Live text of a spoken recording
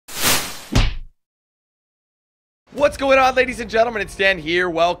What's going on, ladies and gentlemen? It's Dan here.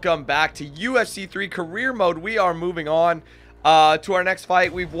 Welcome back to UFC 3 Career Mode. We are moving on to our next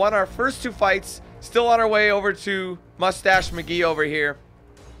fight. We've won our first two fights. Still on our way over to Mustache McGee over here,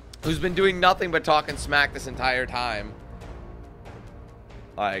 who's been doing nothing but talking smack this entire time.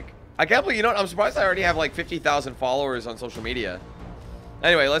 Like, I can't believe, you know what? I'm surprised I already have like 50,000 followers on social media.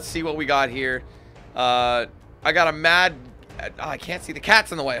 Anyway, let's see what we got here. I got a mad... Oh, I can't see. The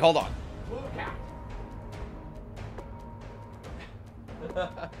cat's in the way. Hold on.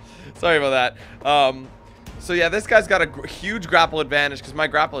 Sorry about that. So yeah, this guy's got a huge grapple advantage because my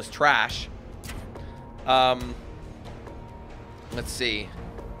grapple is trash. Let's see.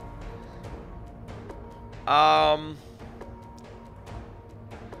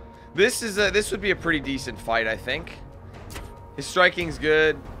 This would be a pretty decent fight, I think. His striking's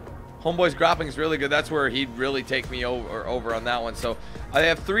good. Homeboy's grappling is really good. That's where he'd really take me over on that one. So I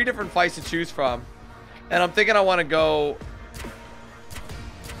have 3 different fights to choose from, and I'm thinking I want to go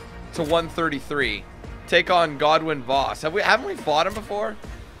to 133. Take on Godwin Voss. Haven't we fought him before?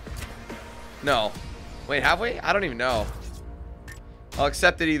 No. Wait, have we? I don't even know. I'll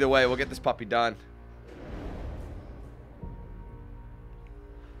accept it either way. We'll get this puppy done.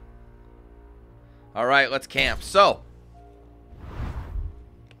 All right, let's camp. So,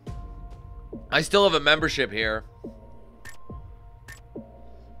 I still have a membership here.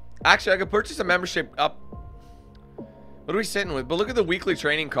 Actually, I could purchase a membership up. What are we sitting with? But look at the weekly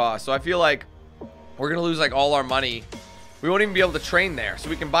training cost. So I feel like we're going to lose like all our money. We won't even be able to train there. So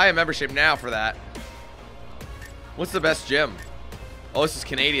we can buy a membership now for that. What's the best gym? Oh, this is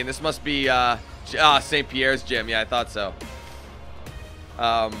Canadian. This must be St. Pierre's gym. Yeah, I thought so.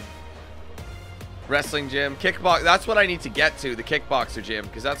 Wrestling gym. Kickbox. That's what I need to get to. The kickboxer gym.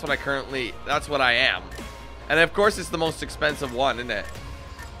 Because that's what that's what I am. And of course it's the most expensive one, isn't it?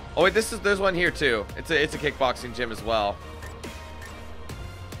 Oh wait, there's one here too. It's a kickboxing gym as well.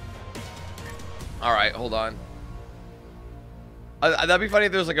 All right, hold on. That'd be funny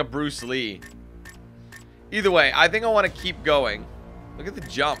if there was like a Bruce Lee. Either way, I think I want to keep going. Look at the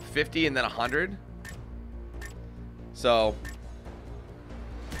jump, 50 and then 100. So,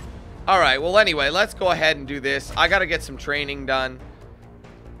 all right. Well, anyway, let's go ahead and do this. I gotta get some training done.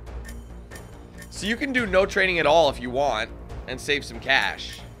 So you can do no training at all if you want and save some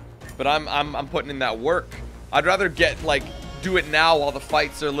cash. But I'm putting in that work. I'd rather do it now while the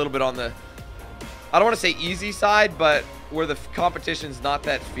fights are a little bit on the, I don't want to say easy side, but where the competition's not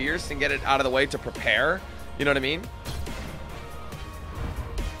that fierce, and get it out of the way to prepare. You know what I mean?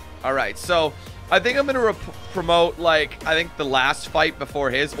 All right, so I think I'm gonna promote I think the last fight before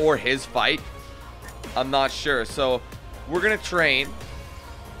his, or his fight. I'm not sure. So we're gonna train.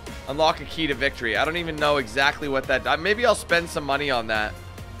 Unlock a key to victory. I don't even know exactly what that. Maybe I'll spend some money on that.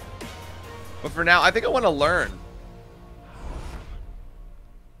 But for now, I think I want to learn.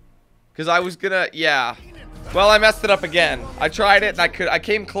 Because I was gonna, yeah. Well, I messed it up again. I tried it and I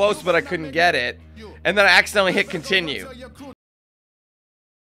came close, but I couldn't get it. And then I accidentally hit continue.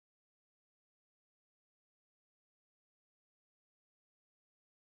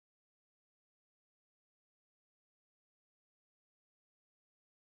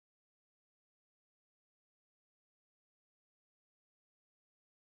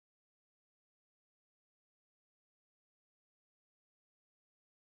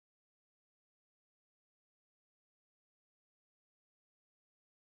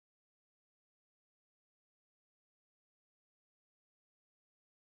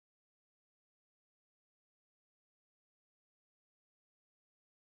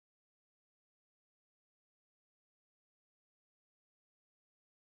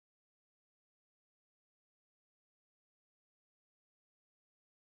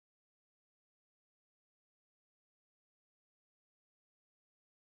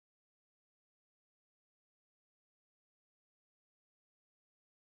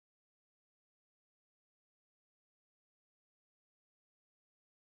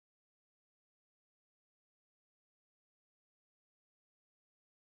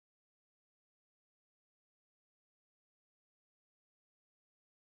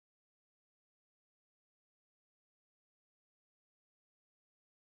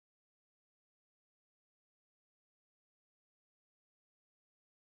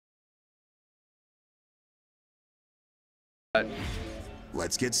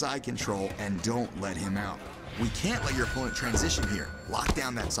 Let's get side control and don't let him out. We can't let your opponent transition here. Lock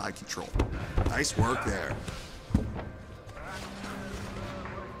down that side control. Nice work there.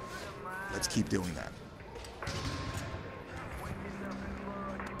 Let's keep doing that.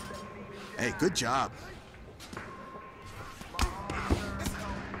 Hey, good job.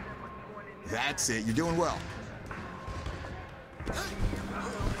 That's it. You're doing well.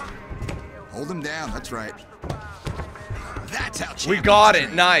 Hold him down. That's right. That's how We champions got it.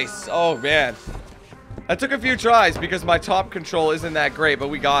 train. Nice. Oh, man. That took a few tries because my top control isn't that great, but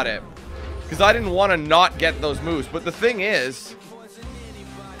we got it. Because I didn't want to not get those moves. But the thing is...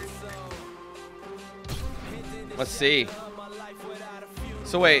 Let's see.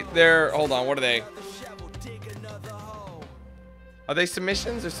 So wait, they're... Hold on, what are they? Are they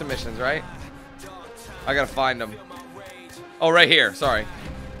submissions or submissions, right? I gotta find them. Oh, right here. Sorry.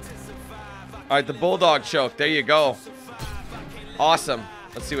 Alright, the Bulldog choke. There you go. Awesome.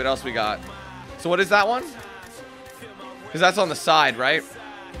 Let's see what else we got. So what is that one? Because that's on the side, right?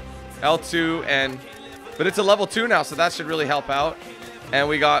 L2 and... But it's a level 2 now, so that should really help out. And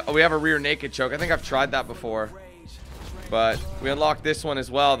we have a rear naked choke. I think I've tried that before. But we unlocked this one as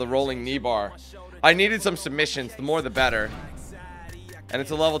well, the rolling knee bar. I needed some submissions. The more the better. And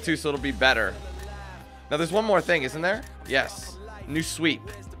it's a level 2, so it'll be better. Now there's one more thing, isn't there? Yes. New sweep.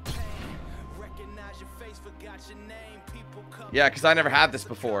 Yeah, because I never had this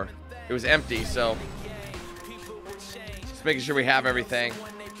before. It was empty, so... Just making sure we have everything.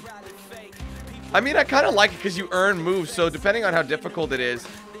 I mean, I kind of like it because you earn moves, so depending on how difficult it is,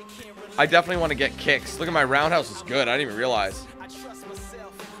 I definitely want to get kicks. Look at my roundhouse is good. I didn't even realize.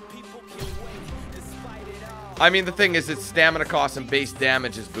 I mean, the thing is, its stamina cost and base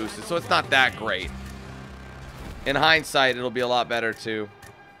damage is boosted, so it's not that great. In hindsight, it'll be a lot better, too.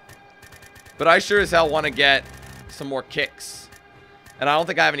 But I sure as hell want to get some more kicks. And I don't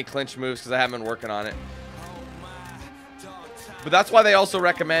think I have any clinch moves because I haven't been working on it. But that's why they also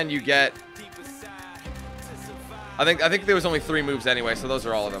recommend you get... I think there was only 3 moves anyway, so those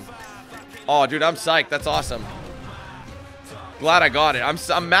are all of them. Oh, dude, I'm psyched. That's awesome. Glad I got it.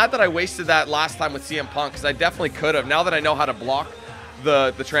 I'm mad that I wasted that last time with CM Punk because I definitely could have. Now that I know how to block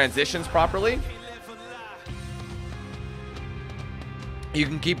the transitions properly, you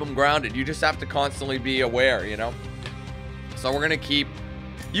can keep them grounded. You just have to constantly be aware, you know? So we're going to keep...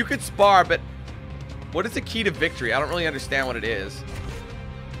 You could spar, but what is the key to victory? I don't really understand what it is.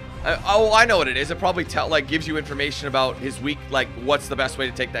 Oh, I know what it is. It probably gives you information about his weak, like what's the best way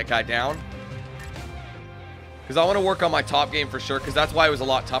to take that guy down. Because I want to work on my top game for sure, because that's why it was a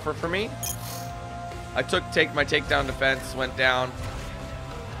lot tougher for me. I took my takedown defense, went down.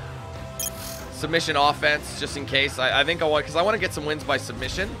 Submission offense, just in case. I think I want, because I want to get some wins by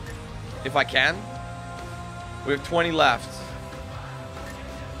submission, if I can. We have 20 left.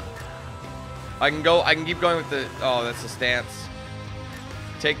 I can keep going with the... Oh, that's the stance.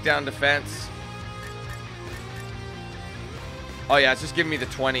 Takedown defense. Oh, yeah, it's just giving me the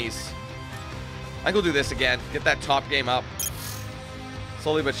 20s. I think we'll do this again. Get that top game up.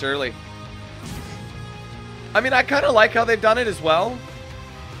 Slowly but surely. I mean, I kind of like how they've done it as well.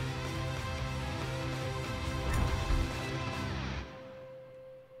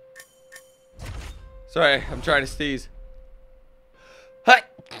 Sorry, I'm trying to sneeze. Hi.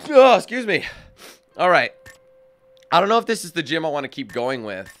 Oh, excuse me. All right. I don't know if this is the gym I want to keep going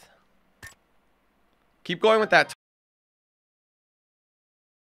with. Keep going with that.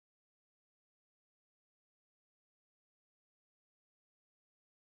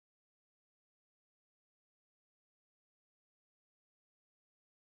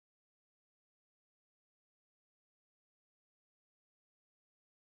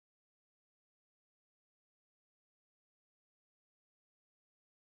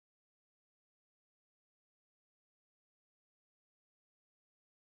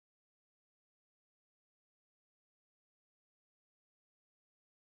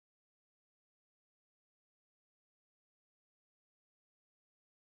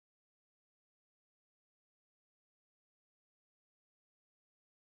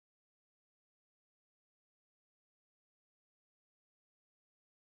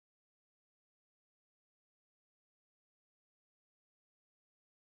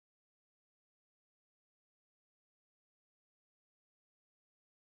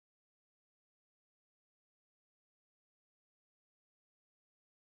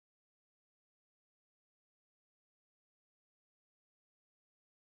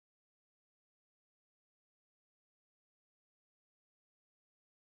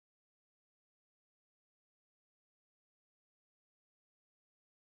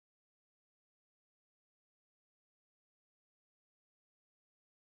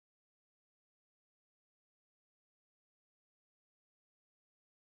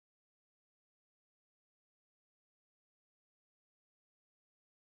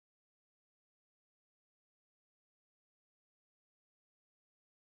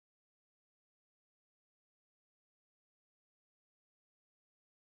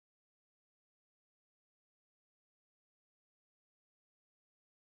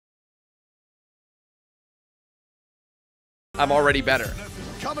 I'm already better.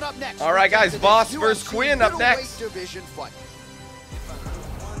 Coming up next. All right, guys. Boss versus Quinn up next. Division fight.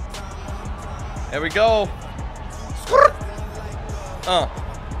 There we go.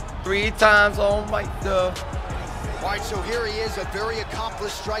 3 times on my All right, so here he is, a very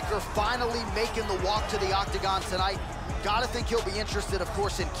accomplished striker, finally making the walk to the octagon tonight. Gotta think he'll be interested, of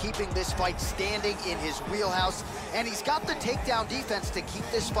course, in keeping this fight standing in his wheelhouse. And he's got the takedown defense to keep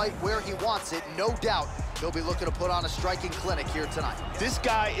this fight where he wants it. No doubt he'll be looking to put on a striking clinic here tonight. This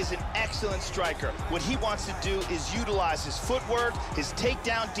guy is an excellent striker. What he wants to do is utilize his footwork, his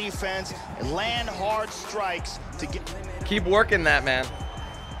takedown defense, and land hard strikes to get... Keep working that, man.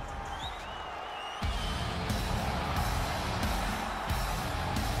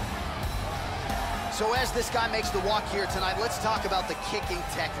 So as this guy makes the walk here tonight, let's talk about the kicking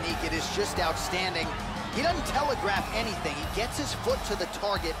technique. It is just outstanding. He doesn't telegraph anything. He gets his foot to the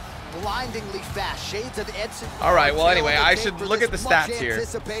target blindingly fast. Shades of Edson. All right, well, anyway, I should look at the stats here.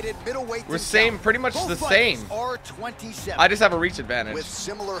 We're same, pretty much the same. I just have a reach advantage. With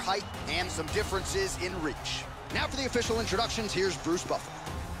similar height and some differences in reach. Now for the official introductions, here's Bruce Buffer.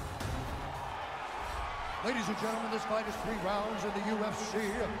 Ladies and gentlemen, this fight is 3 rounds in the UFC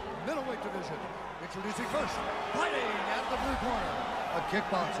middleweight division. Introducing first, fighting at the blue corner, a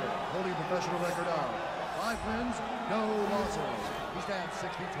kickboxer holding a professional record of 5 wins, no losses. He stands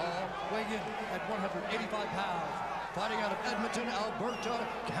 6 feet tall, weighing in at 185 pounds. Fighting out of Edmonton, Alberta,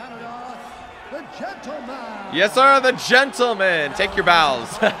 Canada, the Gentleman. Yes, sir, the Gentleman. Take your bows.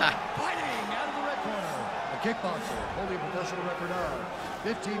 Fighting out of the red corner, a kickboxer holding a professional record of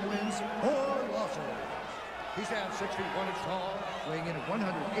 15 wins, 4 losses. He stands 6 feet 1 inch tall, weighing in at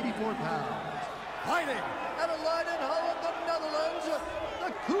 184 pounds. Fighting out of Leiden, Holland, the Netherlands,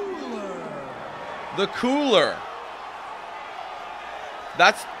 the Cooler. The Cooler.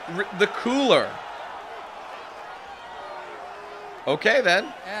 That's the Cooler. Okay, then.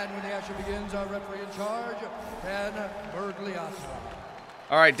 And when the action begins, our referee in charge, Dan Bergliato.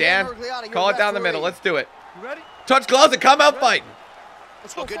 All right, Dan, call it down the middle. Let's do it. You ready? Touch gloves and come out fighting.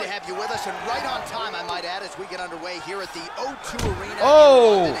 Well, good to have you with us, and right on time, I might add, as we get underway here at the O2 Arena.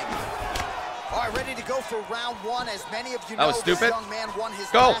 Oh! All right, ready to go for round 1. As many of you That know, was stupid. this young man won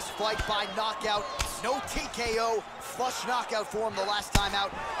his last fight by knockout. No TKO, flush knockout for him the last time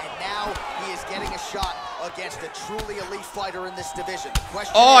out, and now he is getting a shot against a truly elite fighter in this division. The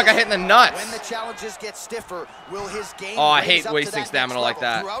question I is, got hit in the nuts. when the challenges get stiffer, will his game I raise hate up wasting to that stamina next like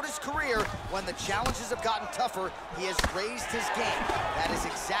level? that. Throughout his career, when the challenges have gotten tougher, he has raised his game. That is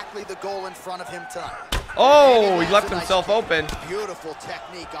exactly the goal in front of him tonight. Oh, he left himself open. Beautiful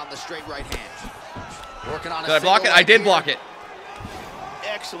technique on the straight right hand. Working on Did I block it? I did block it.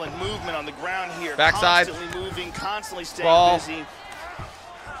 Excellent movement on the ground here. Backside. Constantly moving, constantly staying Ball. busy.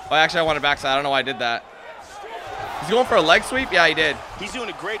 Oh, actually, I wanted backside. I don't know why I did that. He's going for a leg sweep? Yeah, he did. He's doing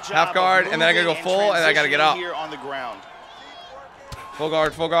a great job. Half guard, of and then I gotta go moving full, and I gotta get up. here on the ground. Full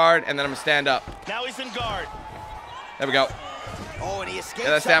guard, and then I'm gonna stand up. Now he's in guard. There we go. Oh, and he escapes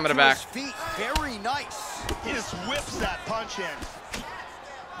that stamina up to back. his feet. Very nice. He just whips that punch in.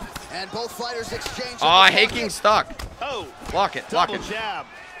 And both fighters exchange. Haking stuck. Oh, Block it, block double it. jab.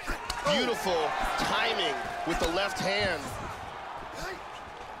 Beautiful timing with the left hand.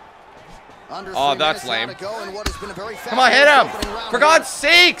 Under Oh, 3 that's minutes now lame. to go in what has been a very Come on, hit him. fast-paced opening round For here. God's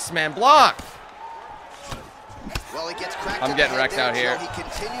sakes, man, block. Well, he gets cracked I'm in getting the head wrecked there, out here. Joe. He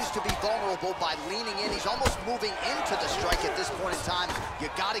continues to be vulnerable by leaning in. He's almost moving into the strike at this point in time. You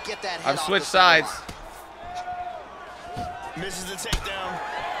got to get that head I've off switched the center sides. line. Misses the takedown.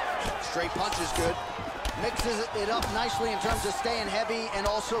 Straight punch is good. Mixes it up nicely in terms of staying heavy and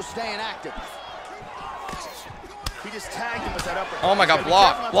also staying active. He just tagged him with that uppercut. Oh my God, He's gotta be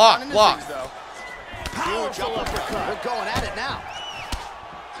block, careful not to block, run into block. things, though. Huge Powerful uppercut. We're going at it now.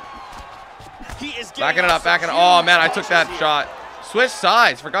 He is Backing it up, backing it. Oh man, I took that shot. Switch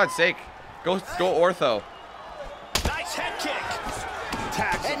sides, for God's sake. Go ortho. Nice head kick.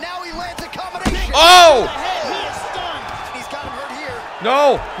 Tags him. And now he lands a combination. Oh! He is stunned. He's got him hurt here.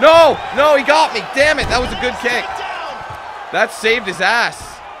 No, he got me. Damn it, that was a good kick. Takedown. That saved his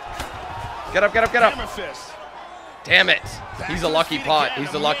ass. Get up. Hammer fist. Damn it. He's a lucky putt.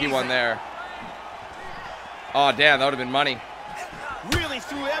 He's the lucky one there. Oh, damn, that would have been money. Really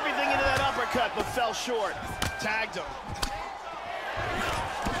threw everything into that uppercut, but fell short. Tagged him.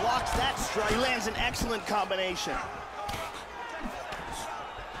 Blocks that strike. He lands an excellent combination.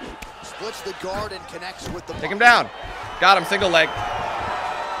 Splits the guard and connects with the Take him down. Got him, single leg.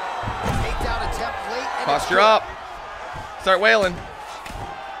 Takedown attempt late. And Posture it's up. Start wailing. good.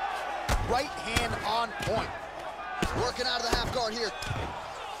 Right hand on point. Working out of the half guard here.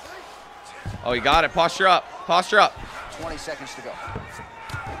 Oh, he got it. Posture up. 20 seconds to go.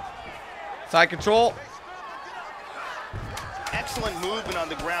 Side control. Excellent movement on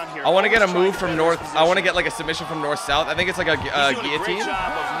the ground here. I want to get a move Always from trying to north. better his I want to position. get like a submission from north-south. I think it's like a He's doing a great guillotine.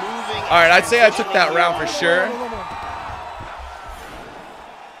 job of moving. All right, I'd say I took that round for sure.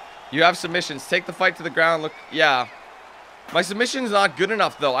 You have submissions. Take the fight to the ground. Look, yeah. My submission's not good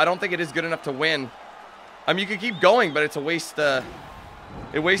enough, though. I don't think it is good enough to win. I mean, you could keep going, but it's a waste.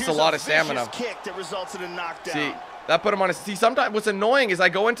 It wastes a lot of stamina. Kick that results in a knockdown. See, that put him on his. See, sometimes what's annoying is I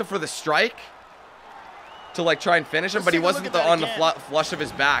go into for the strike to like try and finish him, but he wasn't on the flush of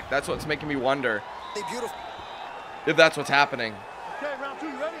his back. That's what's making me wonder if that's what's happening. Okay, round 2,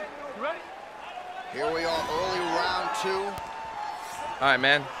 you ready? You ready? Here we are, early round 2. All right,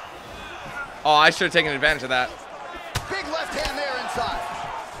 man. Oh, I should have taken advantage of that. Big left hand there inside.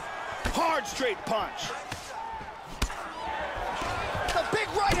 Hard straight punch. The big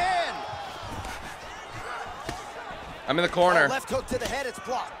right hand. I'm in the corner. Left hook to the head, it's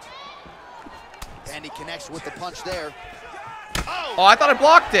blocked. And he connects with the punch there. Oh, I thought I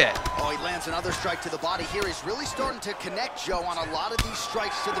blocked it. Oh, he lands another strike to the body here. He's really starting to connect, Joe, on a lot of these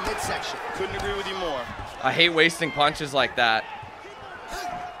strikes to the midsection. Couldn't agree with you more. I hate wasting punches like that.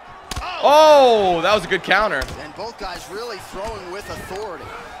 Oh, that was a good counter. And both guys really throwing with authority.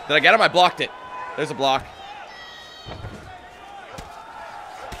 Did I get him? I blocked it. There's a block.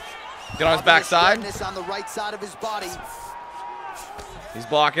 Get on his backside. On the right side of his body. He's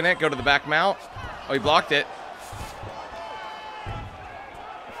blocking it. Go to the back mount. Oh, he blocked it.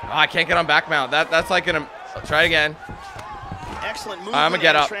 Oh, I can't get on back mount. That's like gonna try it again. Excellent movement. I'm gonna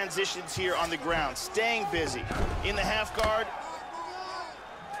get up. Transitions here on the ground, staying busy in the half guard.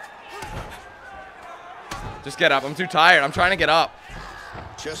 Just get up. I'm too tired. I'm trying to get up.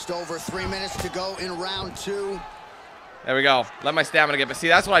 Just over 3 minutes to go in round 2. There we go. Let my stamina get. But see,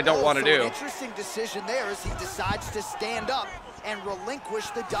 that's what I don't want to do. An interesting decision there as he decides to stand up and relinquish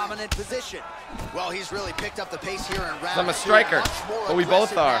the dominant position. Well, he's really picked up the pace here in round 2. I'm a striker, but we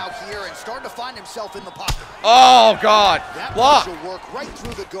both are. Now here and starting to find himself in the pocket. Oh God! That Block. will work right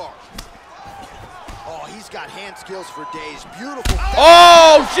through the guard. Oh, he's got hand skills for days. Beautiful.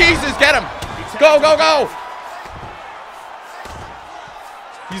 Oh Jesus! Get him! Go! Go! Go!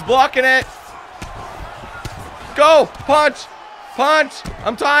 He's blocking it. Go! Punch! Punch!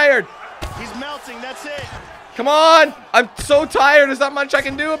 I'm tired. He's melting. That's it. Come on! I'm so tired. There's not much I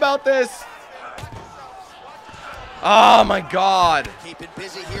can do about this. Oh my God! Keeping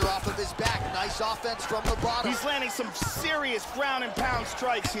busy here off of his back. Nice offense from the bottom. He's landing some serious ground and pound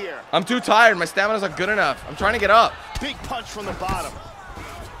strikes here. I'm too tired. My stamina's not good enough. I'm trying to get up. Big punch from the bottom.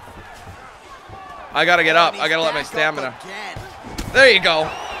 I gotta get up. I gotta let my stamina. There you go.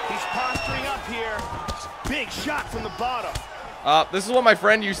 He's posturing up here. Big shot from the bottom. This is what my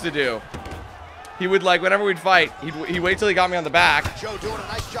friend used to do. He would, like, whenever we'd fight, he'd wait till he got me on the back. Joe doing a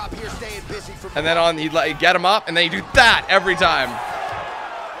nice job here, staying busy from And then he'd get him up, and then he'd do that every time.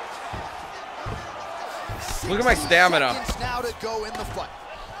 Look at my stamina. Seconds now to go in the fight.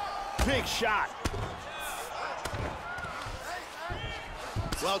 Big shot.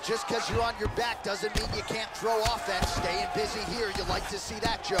 Well, just because you're on your back doesn't mean you can't throw offense. Staying busy here, you like to see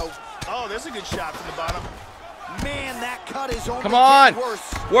that, Joe. Oh, there's a good shot from the bottom. Man, that cut is only Come on. getting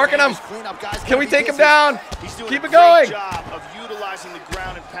worse. Working him. Can we take him down? He's doing Keep a it going. great job of utilizing the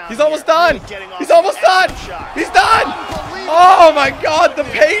ground and pound. He's almost here. done. Really getting off He's almost done. shots. He's done. Oh my God, the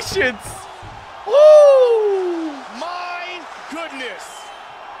patience. Woo. My goodness.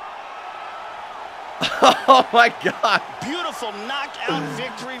 Oh my God. Beautiful knockout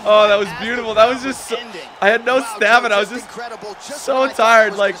victory. Oh, that right was as beautiful. the That was round just so, ending. I had no Wow, stamina. I was Joe, just incredible. Just so when I thought I tired.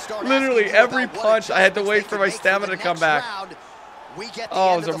 was Like, gonna start literally asking you every about what punch, I had to adjustments wait they for could my make stamina the to come next back. round. We get the Oh,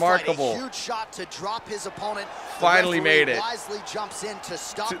 end it was of the fight. remarkable. A huge shot to drop his opponent. The Finally referee made it. wisely jumps in to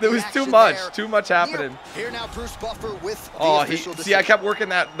stop There was the too action much. there. Too much happening. Here now, Bruce Buffer with the Oh, official see, decision. I kept working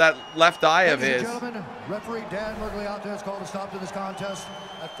that left eye of Ladies his. and gentlemen, referee Dan Mergliante has called a stop to this contest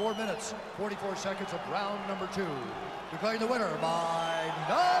at 4 minutes, 44 seconds of round number 2. Declaring the winner by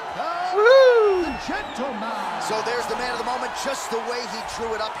knockout, Woo! the gentleman. So there's the man of the moment, just the way he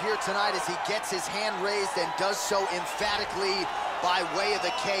drew it up here tonight as he gets his hand raised and does so emphatically by way of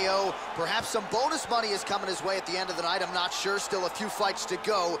the KO. Perhaps some bonus money is coming his way at the end of the night. I'm not sure. Still a few fights to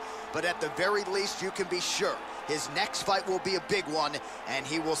go. But at the very least, you can be sure his next fight will be a big one, and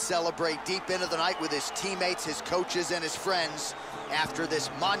he will celebrate deep into the night with his teammates, his coaches, and his friends after this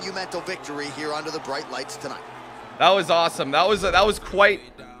monumental victory here under the bright lights tonight. That was awesome. That was quite.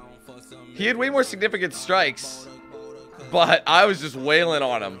 He had way more significant strikes, but I was just wailing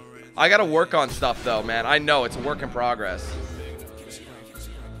on him. I got to work on stuff though, man. I know it's a work in progress.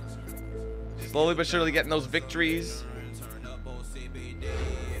 Slowly but surely getting those victories.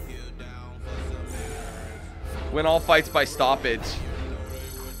 Win all fights by stoppage.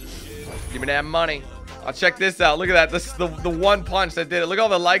 Give me that money. I'll check this out. Look at that. This is the one punch that did it. Look at all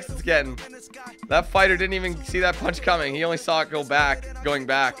the likes it's getting. That fighter didn't even see that punch coming. He only saw it going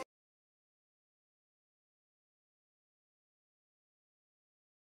back.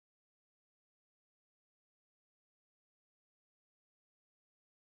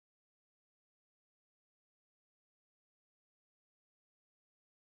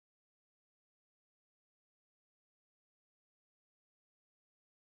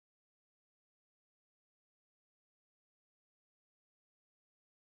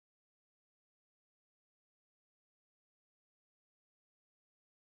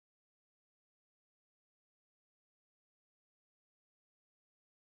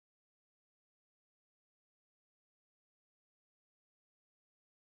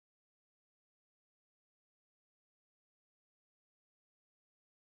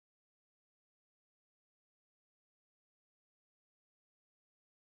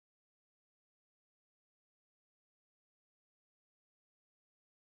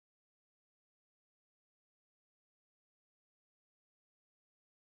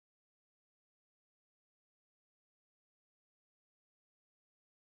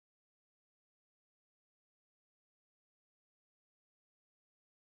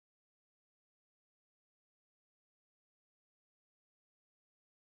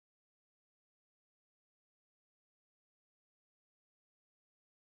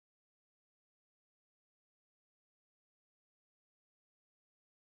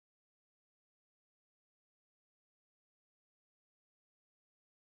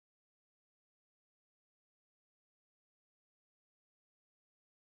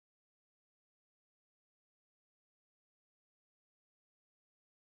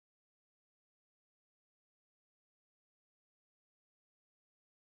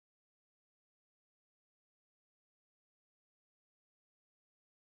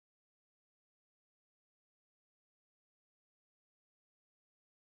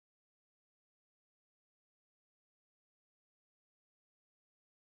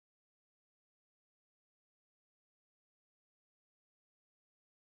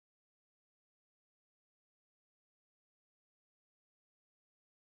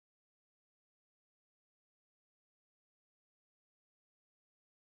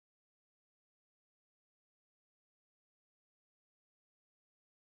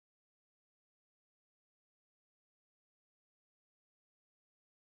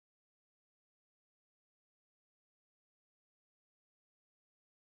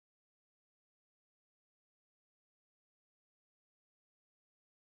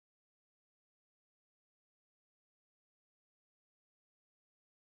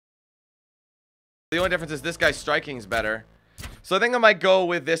 The only difference is this guy's striking is better. So I think I might go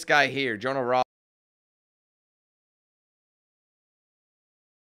with this guy here, Jonah Ross.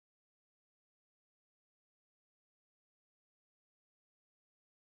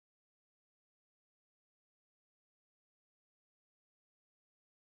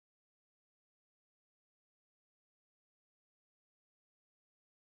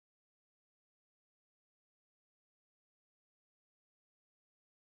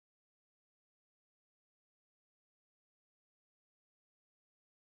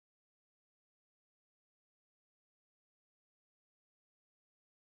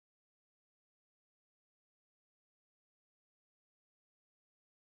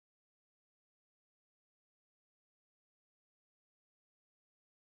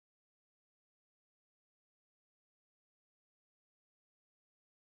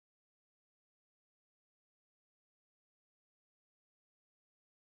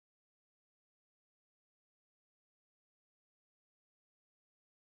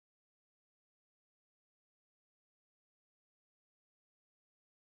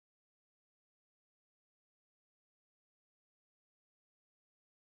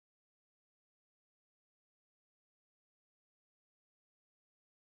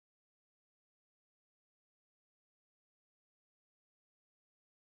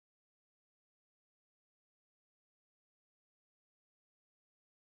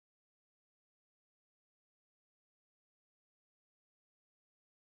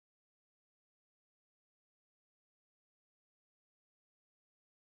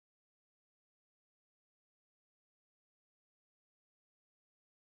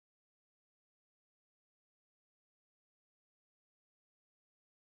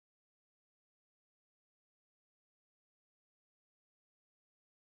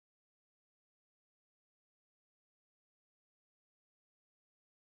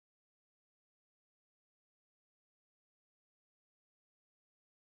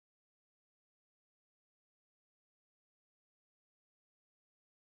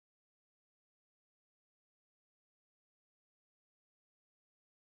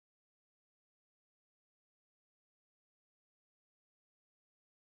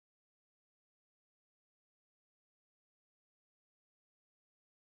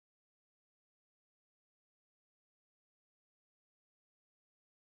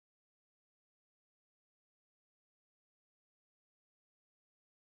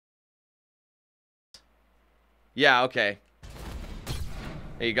 Yeah, okay.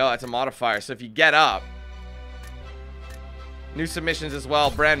 There you go. That's a modifier. So if you get up. New submissions as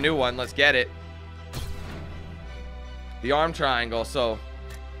well. Brand new one. Let's get it. The arm triangle. So,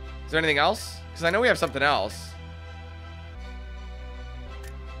 is there anything else? Because I know we have something else.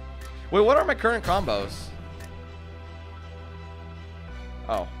 Wait, what are my current combos?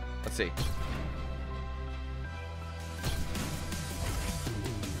 Oh, let's see.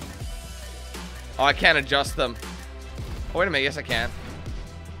 Oh, I can't adjust them. Oh, wait a minute. Yes, I can.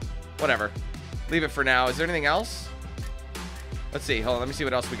 Whatever. Leave it for now. Is there anything else? Let's see. Hold on. Let me see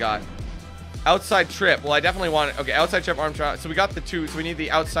what else we got. Outside trip. Well, I definitely want it. Okay, outside trip, arm triangle. So we got the two. So we need the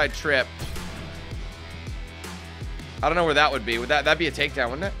outside trip. I don't know where that would be. Would that'd be a takedown,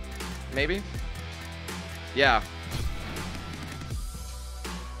 wouldn't it? Maybe? Yeah.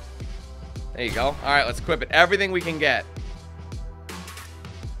 There you go. All right, let's equip it. Everything we can get.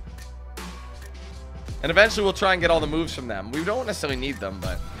 And eventually we'll try and get all the moves from them. We don't necessarily need them,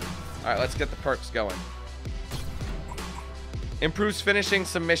 but... All right, let's get the perks going. Improves finishing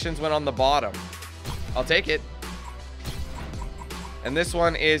submissions when on the bottom. I'll take it. And this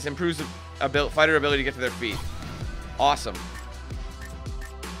one is improves fighter ability to get to their feet. Awesome.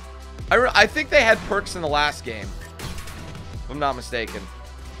 I think they had perks in the last game, if I'm not mistaken.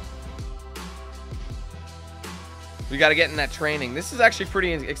 We got to get in that training. This is actually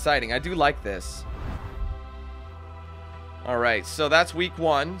pretty exciting. I do like this. All right, so that's week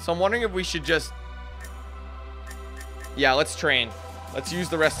 1. So I'm wondering if we should just... Yeah, let's train. Let's use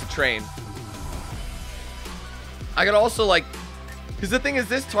the rest to train. I could also, like... Because the thing is,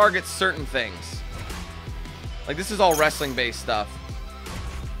 this targets certain things. Like, this is all wrestling-based stuff.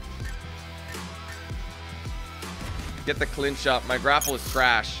 Get the clinch up. My grapple is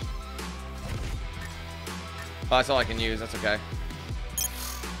trash. Oh, that's all I can use. That's okay.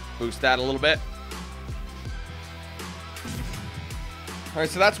 Boost that a little bit. All right,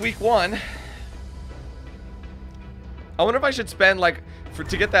 so that's week 1. I wonder if I should spend, like,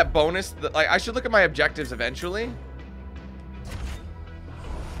 to get that bonus. Like, I should look at my objectives eventually.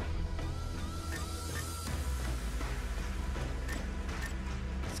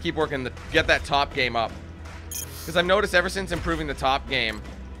 Let's keep working get that top game up. Because I've noticed ever since improving the top game,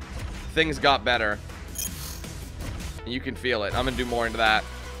 things got better. You can feel it. I'm going to do more into that.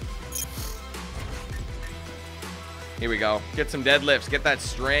 Here we go. Get some deadlifts. Get that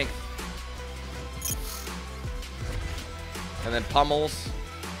strength. And then pummels,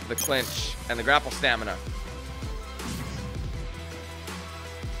 the clinch, and the grapple stamina.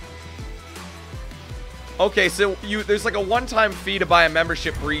 Okay, so there's like a one-time fee to buy a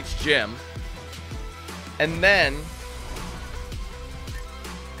membership for each gym. And then...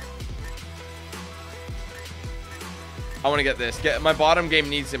 I want to get this. My bottom game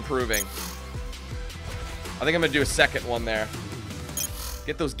needs improving. I think I'm going to do a second one there.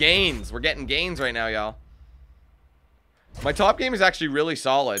 Get those gains. We're getting gains right now, y'all. My top game is actually really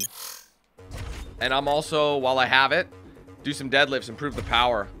solid. And I'm also, while I have it, do some deadlifts, improve the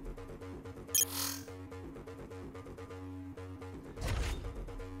power.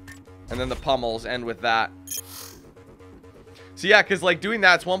 And then the pummels end with that. So yeah, because like doing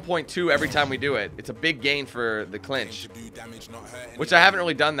that's 1.2 every time we do it. It's a big gain for the clinch. Which I haven't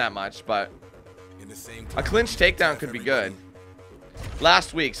really done that much, but a clinch takedown could be good.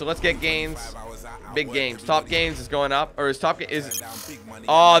 Last week, so let's get gains. Big games. Top gains is going up, or is top game is?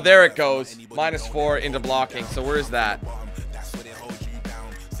 Oh, there it goes. -4 into blocking. So where is that?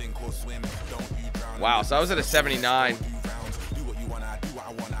 Wow. So I was at a 79.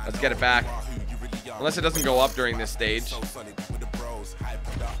 Let's get it back. Unless it doesn't go up during this stage.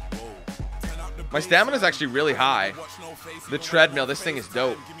 My stamina is actually really high. The treadmill. This thing is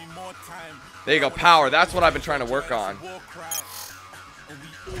dope. There you go. Power. That's what I've been trying to work on.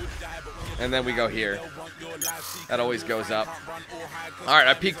 And then we go here. That always goes up. All right,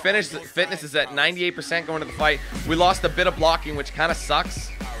 our peak fitness is at 98% going to the fight. We lost a bit of blocking, which kind of sucks,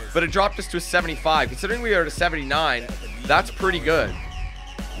 but it dropped us to a 75. Considering we are at a 79, that's pretty good.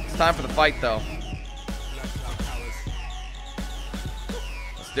 It's time for the fight, though.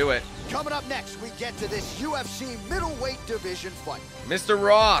 Let's do it. Coming up next, we get to this UFC middleweight division fight. Mr.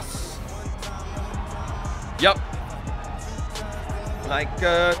 Ross. Yep. Like,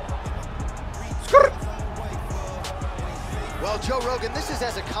 Well, Joe Rogan, this is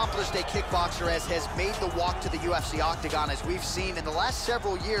as accomplished a kickboxer as has made the walk to the UFC octagon as we've seen in the last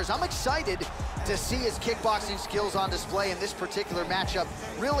several years. I'm excited to see his kickboxing skills on display in this particular matchup.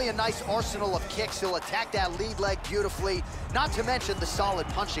 Really a nice arsenal of kicks. He'll attack that lead leg beautifully, not to mention the solid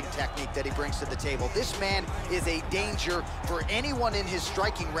punching technique that he brings to the table. This man is a danger for anyone in his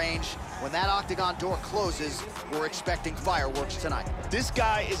striking range. When that octagon door closes, we're expecting fireworks tonight. This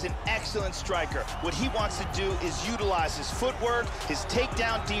guy is an excellent striker. What he wants to do is utilize his footwork, his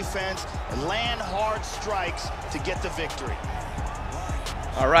takedown defense, and land hard strikes to get the victory.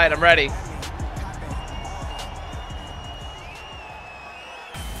 All right, I'm ready.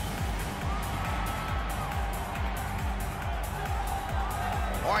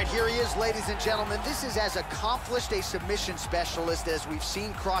 All right, here he is, ladies and gentlemen. This is as accomplished a submission specialist as we've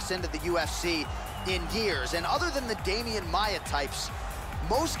seen cross into the UFC in years. And other than the Damian Maia types,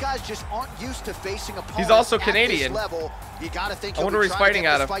 most guys just aren't used to facing opponents. He's also at Canadian. This level. You gotta think I wonder where he's fighting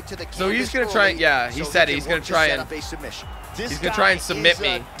out of. So he's gonna try. Yeah, he said he's gonna try and. He's gonna try and submit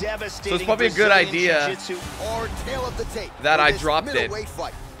me. So it's probably a good idea that I dropped it.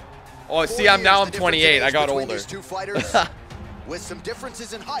 Oh, see, I'm 28. I got older. With some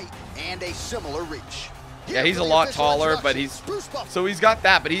differences in height and a similar reach. Yeah, he's a lot taller, but he's got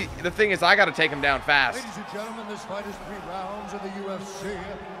that. But the thing is, I got to take him down fast. Ladies and gentlemen, this fight is 3 rounds in the UFC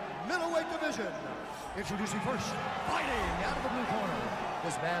middleweight division. Introducing first, fighting out of the blue corner.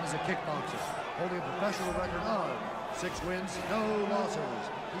 This man is a kickboxer, holding a professional record of 6 wins, no losses.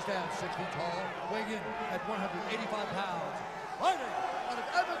 He stands 6 feet tall, weighing in at 185 pounds. Fighting out of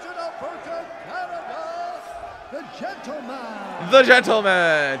Edmonton, Alberta, Canada. The gentleman. The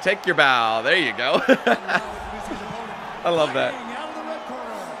gentleman. Take your bow. There you go. I love that. Out of the red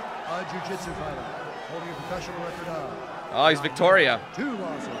corner, a jiu-jitsu fighter, holding a professional record of. Oh, he's Victoria. 2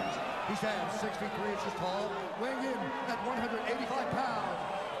 losses. He stands 6 feet 3 inches tall, weighing in at 185 pounds.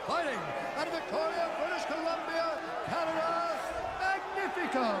 Fighting out of Victoria, British Columbia, Canada,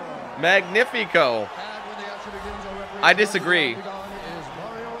 Magnifico. Magnifico. And when the action begins, our referee I disagree. is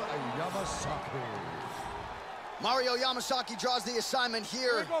Mario Yamasaki. Mario Yamasaki draws the assignment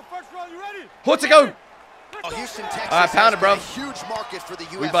here. What's it go? Oh, Houston, Texas pound it, bro. has been a huge market for the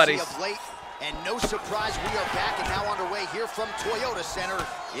We UFC buddies. of late. And no surprise, we are back and now underway here from Toyota Center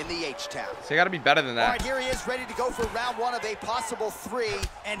in the H-Town. So you got to be better than All right, that. here he is, ready to go for round 1 of a possible 3,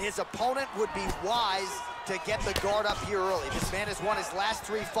 and his opponent would be wise to get the guard up here early. This man has won his last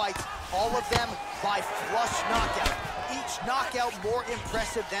 3 fights, all of them by flush knockout. Each knockout more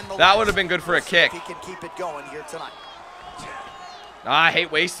impressive than the last. That would have been good for a kick. He can keep it going here tonight. I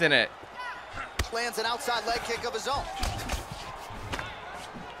hate wasting it. Lands an outside leg kick of his own.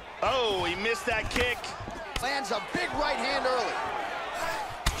 Oh, he missed that kick. Lands a big right hand early.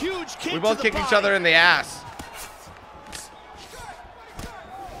 Huge kick. We both to the kicked each body. other in the ass.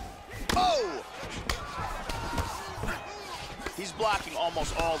 Oh! He's blocking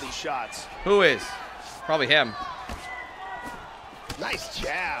almost all these shots. Who is? Probably him. Nice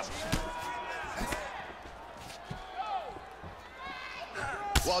jab.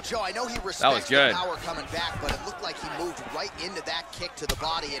 Well, Joe, I know he That was respects the good. power coming back, but it looked like he moved right into that kick to the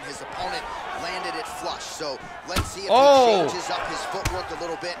body, and his opponent landed it flush. So let's see if he changes up his footwork a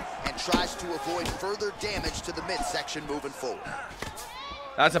little bit and tries to avoid further damage to the midsection moving forward.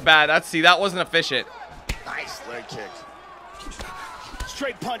 That's a bad. See, that wasn't efficient. Nice leg kick.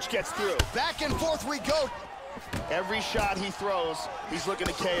 Straight punch gets through. Back and forth we go. Every shot he throws, he's looking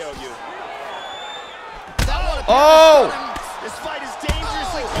to KO you. That one Oh! This fight is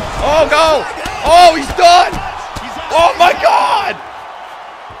dangerously close. Oh, go! Oh, he's done! He's out. Oh my God!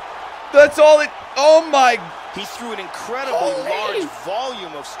 That's all it. Oh my. He threw an incredibly large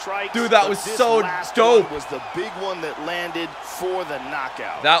volume of strikes. Dude, that but was this so last dope. one was the big one that landed for the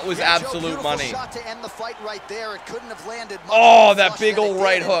knockout. That was Yeah, Joe, absolute beautiful money. shot to end the fight right there. It couldn't have landed much Oh, more that flush big than old it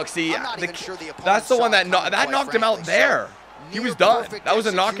right did. hook. See, I'm not even sure the opponent that's the saw one that it coming, that quite knocked him out frankly. there. So, He was near done. perfect That was a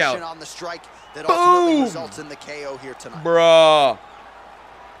execution knockout. on the strike that Boom! ultimately results in the KO here tonight. Bruh.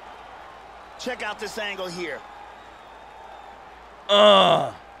 Check out this angle here.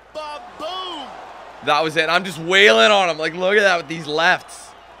 Boom. That was it. I'm just wailing on him. Like, look at that with these lefts.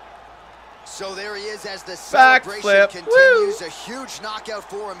 So there he is as the Backflip. celebration continues. Woo! A huge knockout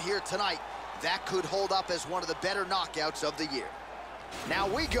for him here tonight. That could hold up as one of the better knockouts of the year. Now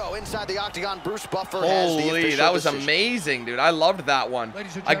we go inside the octagon. Bruce Buffer has the Holy, official that was decision. amazing, dude. I loved that one.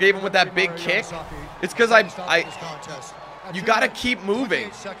 Ladies and I gave him with that gentlemen, big Mario kick. Yamasaki It's because is this contest. At you 2 got to minutes, keep moving.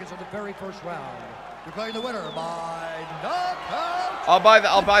 28 seconds of the very first round. Declaring the winner by knockout. I'll buy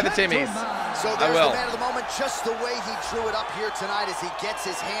the Timmies. So I there's will. the man of the moment, just the way he drew it up here tonight as he gets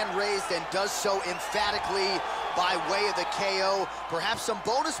his hand raised and does so emphatically by way of the KO. Perhaps some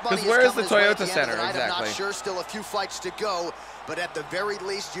bonus money is where is coming the his way at Toyota the end of the Center? night. I'm Exactly. not sure, still a few fights to go, but at the very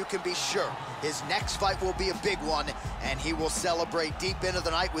least, you can be sure his next fight will be a big one, and he will celebrate deep into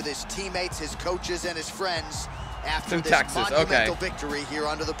the night with his teammates, his coaches, and his friends after in this Texas, monumental okay. victory here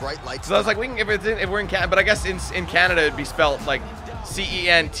under the bright lights. So I was like, if we're in Canada, but I guess in Canada it'd be spelled like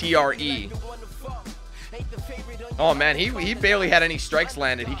C-E-N-T-R-E. Oh, man, he barely had any strikes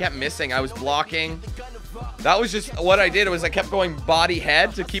landed. He kept missing. I was blocking. That was just what I did. It was I kept going body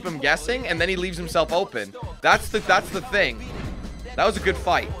head to keep him guessing, and then he leaves himself open. That's the thing. That was a good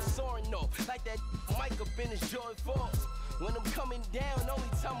fight.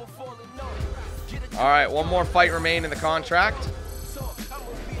 All right, one more fight remain in the contract.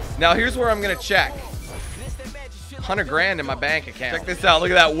 Now here's where I'm gonna check. 100 grand in my bank account. Check this out. Look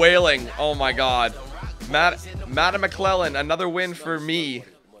at that wailing. Oh my God. Matt McClellan, another win for me.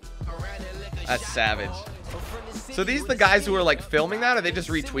 That's savage. So these the guys who are like filming that, or are they just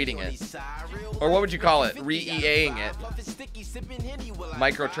retweeting it? Or what would you call it? Re-EAing it.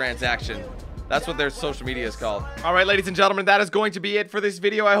 Microtransaction. That's what their social media is called. All right, ladies and gentlemen, that is going to be it for this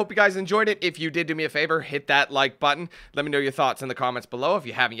video. I hope you guys enjoyed it. If you did, do me a favor, hit that like button. Let me know your thoughts in the comments below. If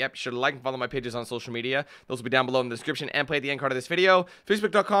you haven't yet, be sure to like and follow my pages on social media. Those will be down below in the description and play at the end card of this video.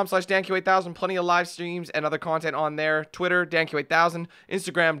 Facebook.com/DanQ8000. Plenty of live streams and other content on there. Twitter, DanQ8000.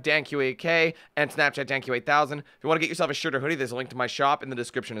 Instagram, DanQ8K. And Snapchat, DanQ8000. If you want to get yourself a shirt or hoodie, there's a link to my shop in the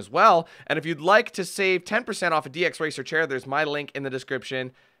description as well. And if you'd like to save 10% off a DX Racer chair, there's my link in the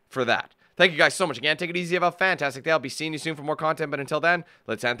description for that. Thank you guys so much again. Take it easy. Have a fantastic day. I'll be seeing you soon for more content. But until then,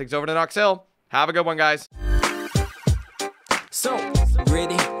 let's hand things over to Knox Hill. Have a good one, guys. So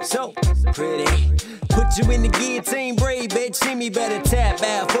pretty, so pretty. Put you in the guillotine braid, bitch. See me better tap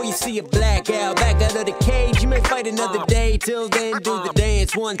out before you see a blackout. Back out of the cage, you may fight another day. Till then, do the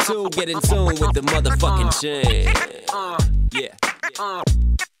dance. 1, 2, get in tune with the motherfucking chain. Yeah.